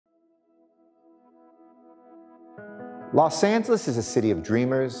Los Angeles is a city of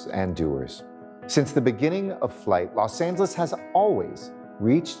dreamers and doers. Since the beginning of flight, Los Angeles has always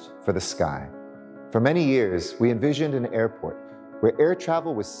reached for the sky. For many years, we envisioned an airport where air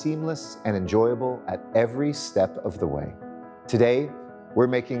travel was seamless and enjoyable at every step of the way. Today, we're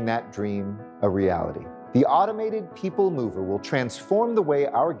making that dream a reality. The automated people mover will transform the way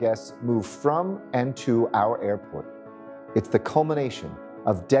our guests move from and to our airport. It's the culmination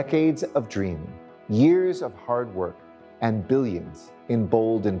of decades of dreaming, years of hard work, and billions in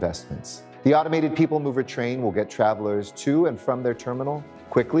bold investments. The automated people mover train will get travelers to and from their terminal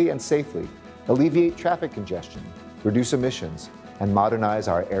quickly and safely, alleviate traffic congestion, reduce emissions, and modernize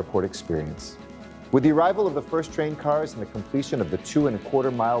our airport experience. With the arrival of the first train cars and the completion of the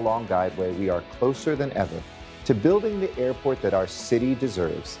 2.25-mile-long guideway, we are closer than ever to building the airport that our city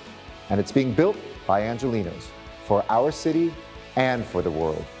deserves. And it's being built by Angelinos for our city and for the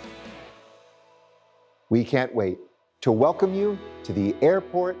world. We can't wait to welcome you to the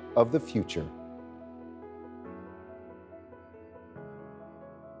airport of the future.